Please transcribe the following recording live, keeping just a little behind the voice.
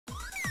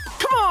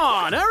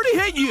on! I already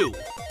hit you!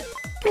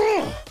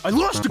 Ugh, I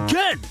lost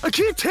again! I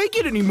can't take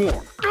it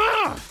anymore!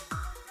 Ugh.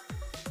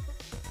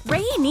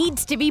 Ray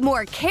needs to be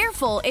more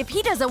careful if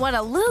he doesn't want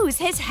to lose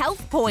his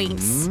health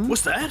points.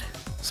 What's that?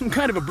 Some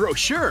kind of a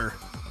brochure.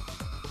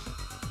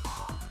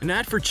 An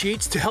ad for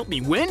cheats to help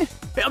me win?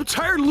 Hey, I'm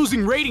tired of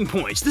losing rating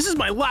points. This is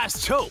my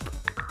last hope.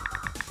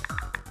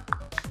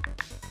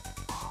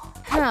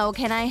 How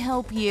can I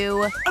help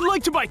you? I'd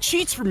like to buy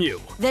cheats from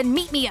you. Then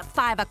meet me at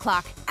 5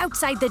 o'clock,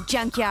 outside the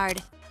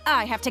junkyard.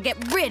 I have to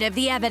get rid of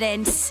the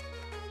evidence.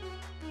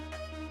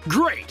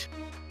 Great!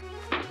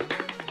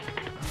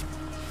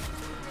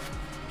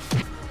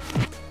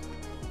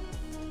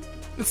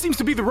 It seems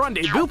to be the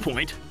rendezvous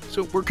point.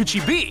 So where could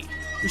she be?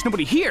 There's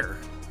nobody here.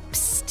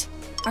 Psst.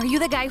 Are you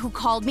the guy who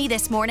called me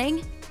this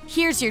morning?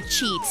 Here's your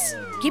cheats.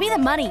 Give me the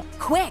money,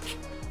 quick.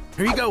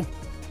 Here you go.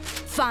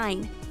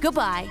 Fine.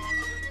 Goodbye.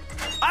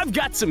 I've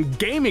got some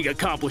gaming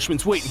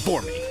accomplishments waiting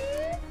for me.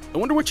 I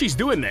wonder what she's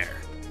doing there.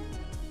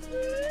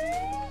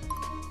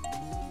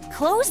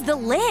 Close the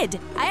lid.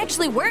 I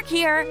actually work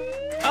here.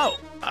 Oh,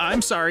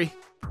 I'm sorry.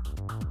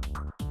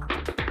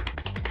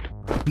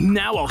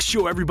 Now I'll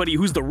show everybody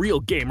who's the real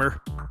gamer.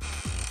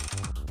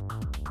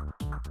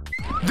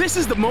 This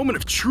is the moment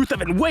of truth I've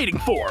been waiting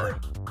for.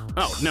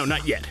 Oh, no,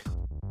 not yet.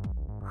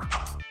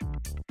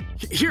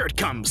 Here it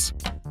comes.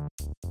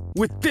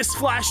 With this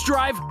flash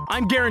drive,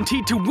 I'm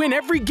guaranteed to win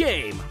every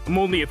game. I'm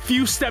only a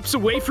few steps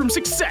away from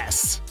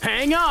success.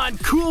 Hang on,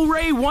 Cool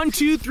Ray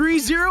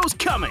 1230 is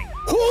coming.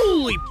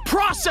 Holy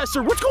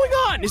processor, what's going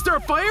on? Is there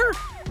a fire?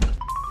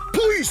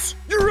 Police,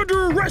 you're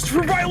under arrest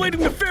for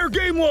violating the fair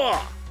game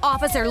law.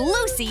 Officer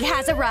Lucy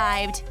has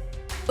arrived.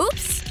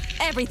 Oops,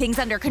 everything's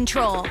under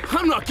control.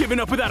 I'm not giving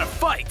up without a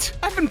fight.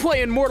 I've been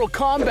playing Mortal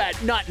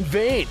Kombat not in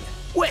vain.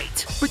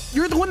 Wait, but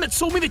you're the one that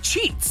sold me the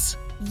cheats.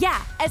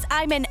 Yeah, as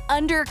I'm an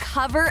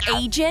undercover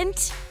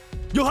agent.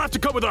 You'll have to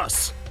come with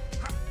us.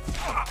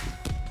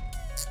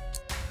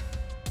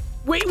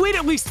 Wait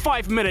at least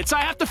 5 minutes. I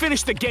have to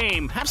finish the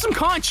game. Have some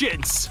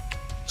conscience.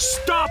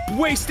 Stop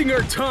wasting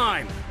our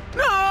time.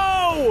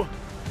 No!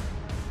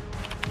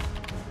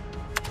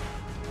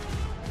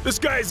 This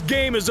guy's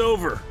game is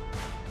over.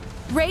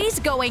 Ray's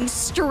going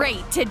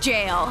straight to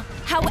jail.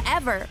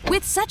 However,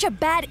 with such a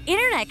bad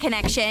internet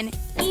connection,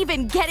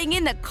 even getting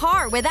in the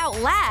car without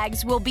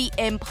lags will be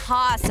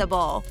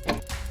impossible.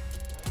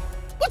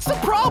 What's the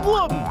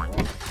problem?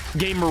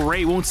 Gamer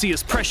Ray won't see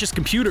his precious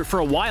computer for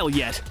a while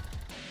yet.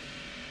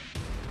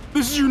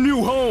 This is your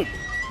new home.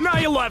 Now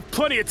you'll have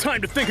plenty of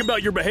time to think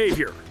about your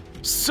behavior.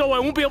 So I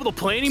won't be able to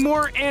play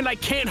anymore, and I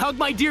can't hug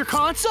my dear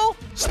console?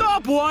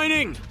 Stop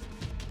whining!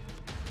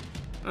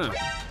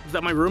 Is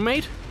that my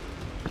roommate?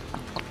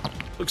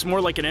 Looks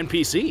more like an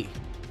NPC.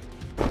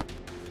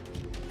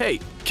 Hey,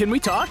 can we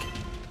talk?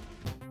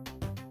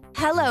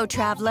 Hello,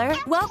 traveler.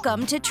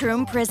 Welcome to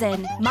Troom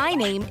Prison. My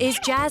name is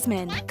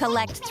Jasmine.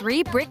 Collect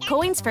 3 brick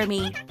coins for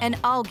me, and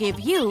I'll give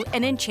you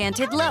an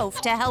enchanted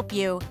loaf to help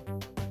you.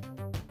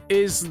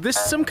 Is this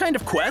some kind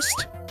of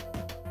quest?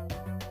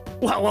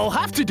 Well, I'll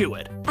have to do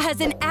it.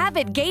 As an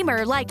avid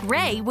gamer like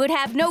Ray would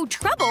have no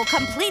trouble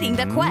completing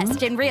the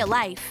quest in real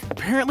life.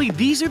 Apparently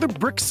these are the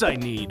bricks I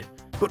need.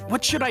 But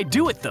what should I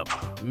do with them?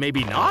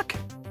 Maybe knock?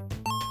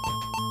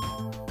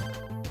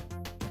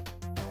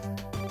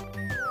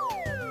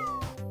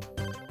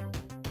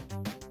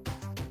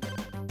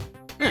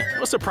 That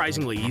was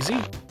surprisingly easy.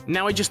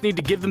 Now I just need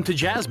to give them to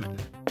Jasmine.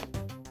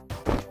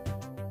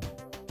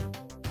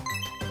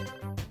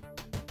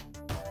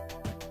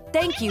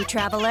 Thank you,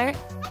 traveler.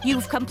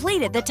 You've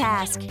completed the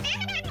task.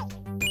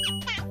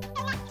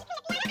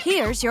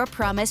 Here's your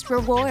promised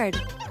reward.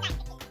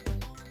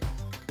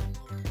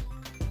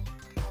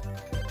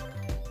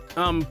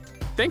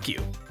 Thank you.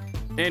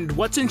 And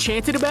what's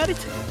enchanted about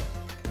it?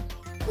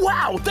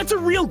 Wow, that's a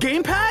real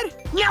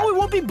gamepad? Now we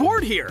won't be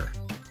bored here!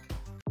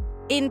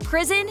 In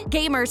prison,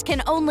 gamers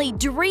can only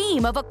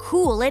dream of a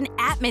cool and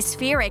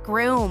atmospheric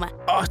room.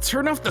 Oh,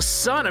 turn off the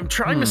sun, I'm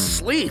trying to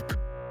sleep.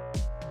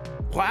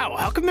 Wow,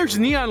 how come there's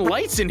neon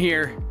lights in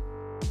here?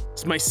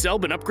 Has my cell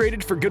been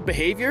upgraded for good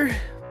behavior?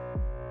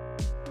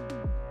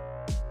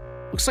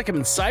 Looks like I'm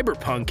in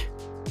cyberpunk.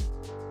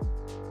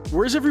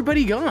 Where's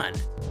everybody gone?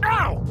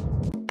 Ow!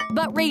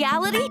 But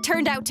reality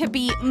turned out to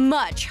be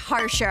much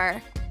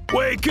harsher.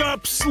 Wake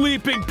up,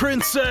 sleeping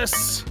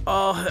princess!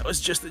 Oh, that was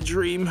just a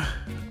dream.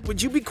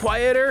 Would you be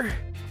quieter?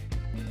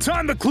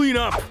 Time to clean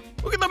up!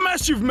 Look at the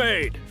mess you've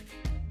made!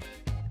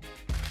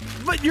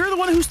 But you're the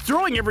one who's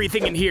throwing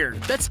everything in here.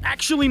 That's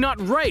actually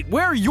not right.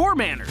 Where are your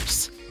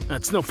manners?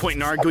 That's no point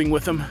in arguing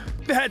with him.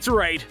 That's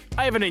right.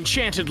 I have an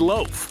enchanted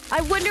loaf.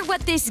 I wonder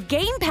what this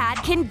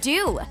gamepad can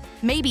do.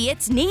 Maybe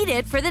it's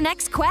needed for the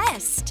next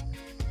quest.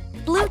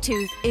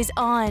 Bluetooth is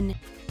on.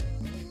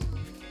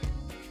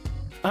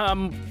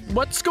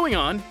 What's going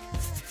on?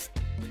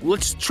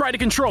 Let's try the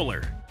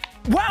controller.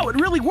 Wow, it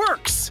really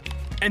works!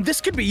 And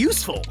this could be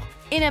useful.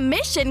 In a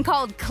mission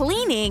called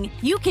Cleaning,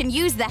 you can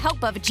use the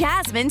help of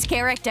Jasmine's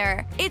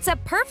character. It's a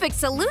perfect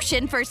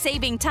solution for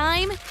saving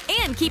time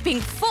and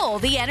keeping full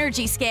the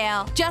energy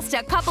scale. Just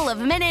a couple of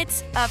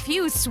minutes, a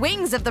few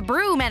swings of the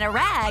broom and a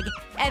rag,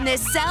 and the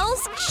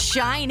cell's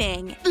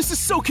shining. This is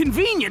so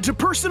convenient, a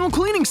personal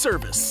cleaning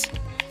service.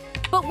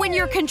 But when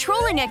you're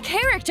controlling a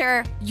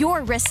character,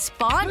 you're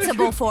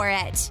responsible for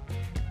it.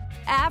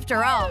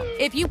 After all,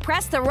 if you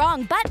press the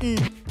wrong button,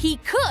 he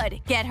could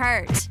get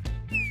hurt.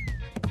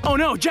 Oh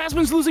no,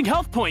 Jasmine's losing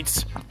health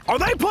points. Are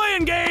they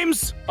playing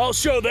games? I'll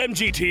show them,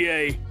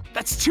 GTA.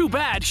 That's too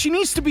bad. She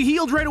needs to be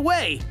healed right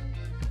away.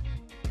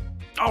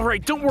 All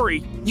right, don't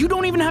worry. You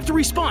don't even have to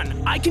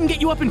respawn. I can get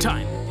you up in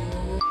time.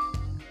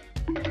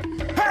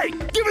 Hey,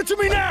 give it to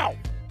me now!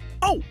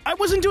 Oh, I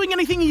wasn't doing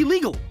anything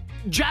illegal.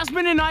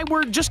 Jasmine and I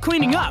were just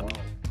cleaning up.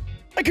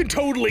 I can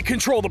totally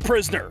control the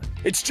prisoner.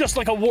 It's just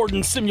like a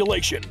warden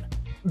simulation.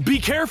 Be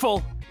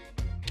careful.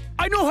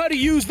 I know how to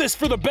use this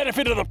for the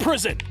benefit of the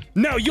prison.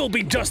 Now you'll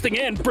be dusting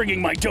and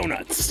bringing my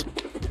donuts.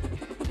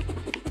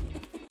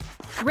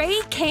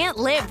 Ray can't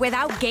live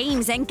without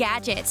games and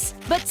gadgets,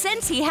 but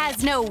since he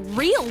has no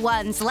real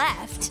ones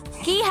left,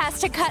 he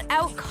has to cut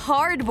out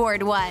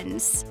cardboard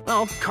ones.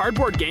 Well,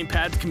 cardboard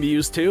gamepads can be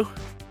used too.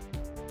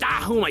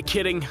 Who am I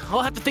kidding?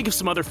 I'll have to think of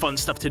some other fun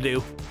stuff to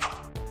do.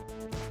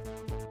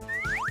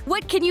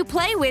 What can you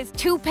play with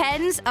 2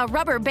 pens, a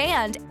rubber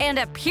band, and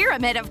a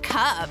pyramid of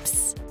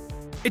cups?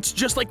 It's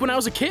just like when I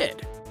was a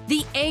kid.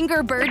 The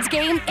Angry Birds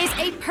game is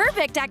a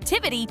perfect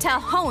activity to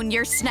hone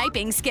your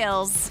sniping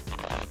skills.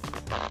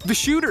 The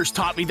shooters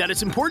taught me that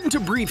it's important to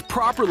breathe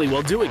properly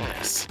while doing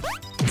this.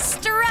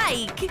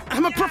 Strike!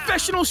 I'm a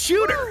professional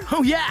shooter!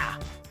 Oh yeah!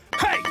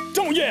 Hey,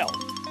 don't yell!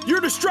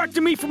 You're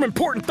distracting me from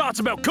important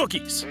thoughts about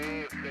cookies!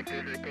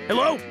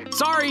 Hello?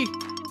 Sorry!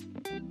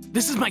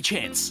 This is my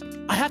chance.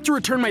 I have to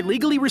return my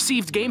legally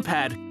received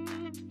gamepad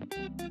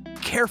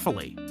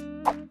carefully.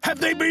 Have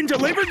they been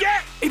delivered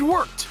yet? It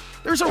worked!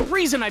 There's a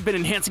reason I've been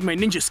enhancing my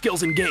ninja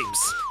skills in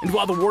games. And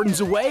while the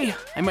warden's away,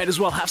 I might as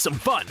well have some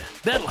fun.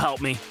 That'll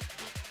help me.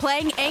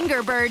 Playing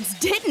Angry Birds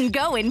didn't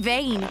go in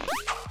vain.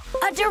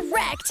 A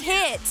direct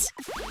hit!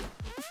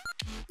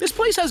 This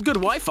place has good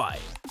Wi-Fi.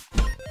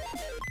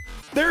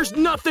 There's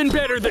nothing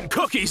better than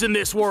cookies in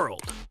this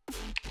world.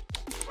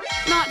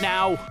 Not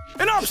now.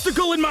 An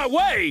obstacle in my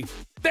way!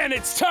 Then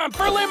it's time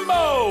for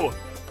limbo!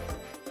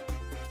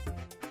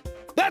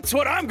 That's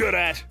what I'm good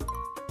at!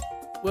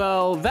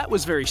 Well, that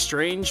was very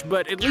strange,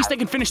 but at least I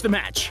can finish the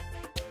match.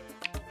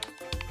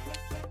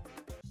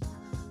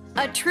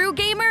 A true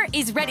gamer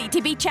is ready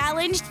to be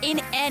challenged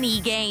in any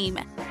game.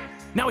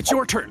 Now it's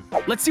your turn.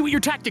 Let's see what your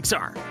tactics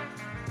are.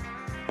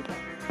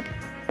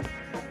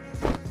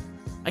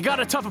 I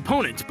got a tough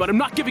opponent, but I'm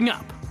not giving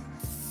up.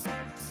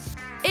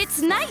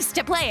 It's nice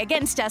to play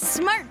against a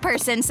smart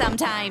person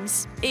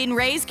sometimes. In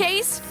Ray's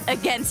case,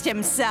 against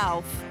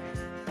himself.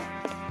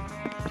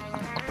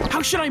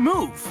 How should I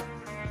move?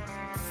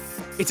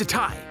 It's a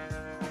tie.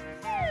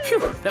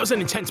 Phew, that was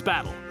an intense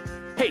battle.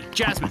 Hey,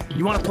 Jasmine,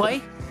 you want to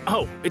play?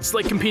 Oh, it's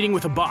like competing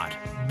with a bot.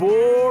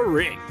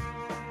 Boring.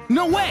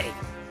 No way!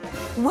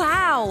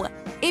 Wow!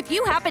 If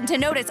you happen to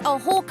notice a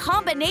whole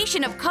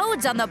combination of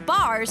codes on the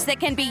bars that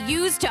can be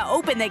used to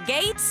open the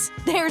gates,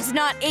 there's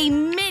not a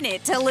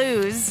minute to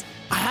lose.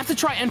 I have to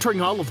try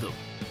entering all of them.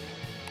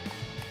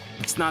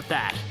 It's not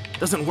that.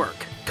 Doesn't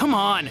work. Come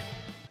on!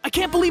 I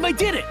can't believe I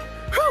did it!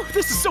 Whew,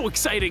 this is so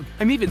exciting!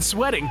 I'm even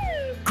sweating.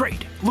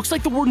 Great. Looks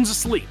like the warden's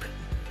asleep.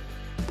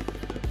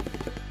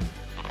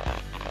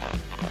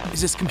 Is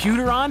this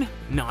computer on?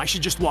 No, I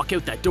should just walk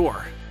out that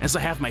door, as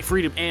I have my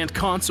freedom and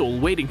console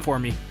waiting for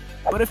me.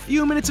 But a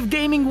few minutes of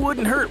gaming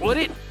wouldn't hurt, would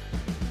it?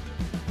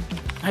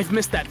 I've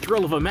missed that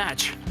thrill of a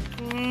match.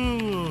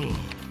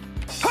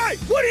 Hey,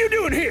 what are you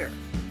doing here?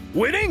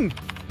 Winning?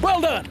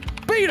 Well done.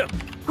 Beat him.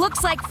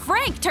 Looks like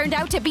Frank turned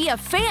out to be a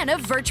fan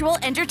of virtual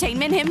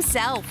entertainment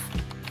himself.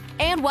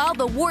 And while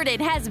the warden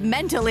has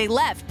mentally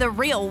left the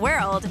real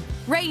world,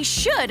 Ray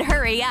should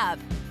hurry up.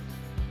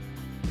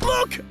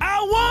 Look,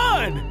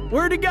 I won!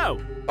 Where'd he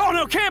go? Oh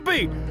no, can't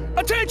be!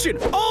 Attention!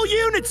 All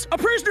units! A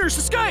prisoner's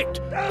escaped!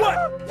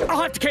 What?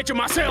 I'll have to catch him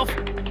myself.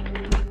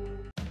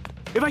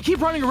 If I keep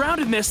running around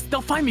in this,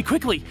 they'll find me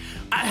quickly.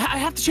 I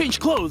have to change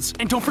clothes,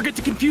 and don't forget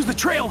to confuse the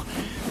trail.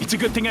 It's a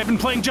good thing I've been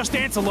playing Just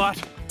Dance a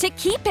lot. To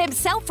keep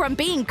himself from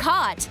being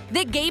caught,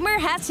 the gamer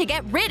has to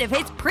get rid of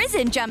his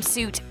prison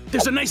jumpsuit.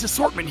 There's a nice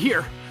assortment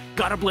here.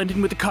 Gotta blend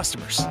in with the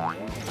customers.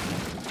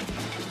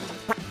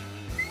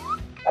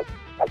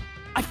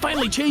 I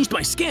finally changed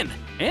my skin,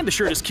 and the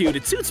shirt is cute,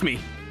 it suits me.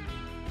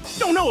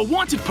 No, a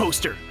wanted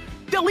poster.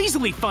 They'll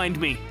easily find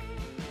me.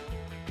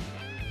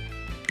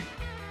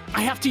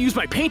 I have to use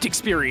my paint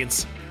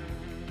experience.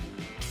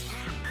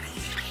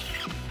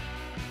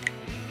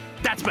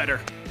 That's better.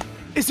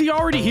 Is he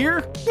already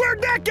here?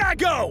 Where'd that guy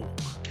go?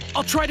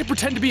 I'll try to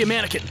pretend to be a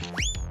mannequin.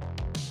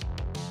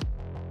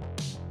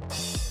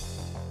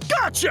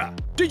 Gotcha!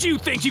 Did you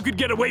think you could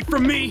get away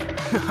from me?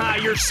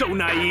 Haha, you're so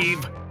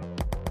naive.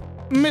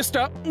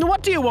 Mister,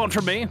 what do you want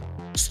from me?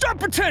 Stop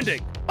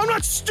pretending! I'm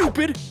not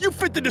stupid! You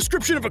fit the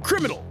description of a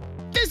criminal!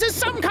 This is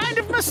some kind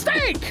of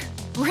mistake!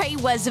 Ray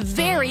was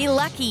very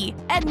lucky,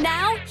 and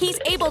now he's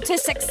able to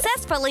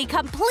successfully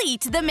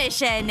complete the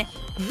mission.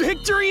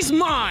 Victory's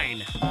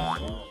mine!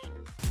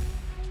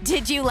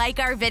 Did you like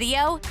our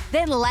video?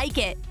 Then like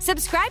it,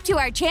 subscribe to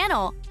our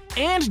channel,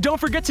 And don't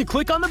forget to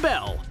click on the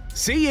bell.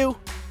 See you!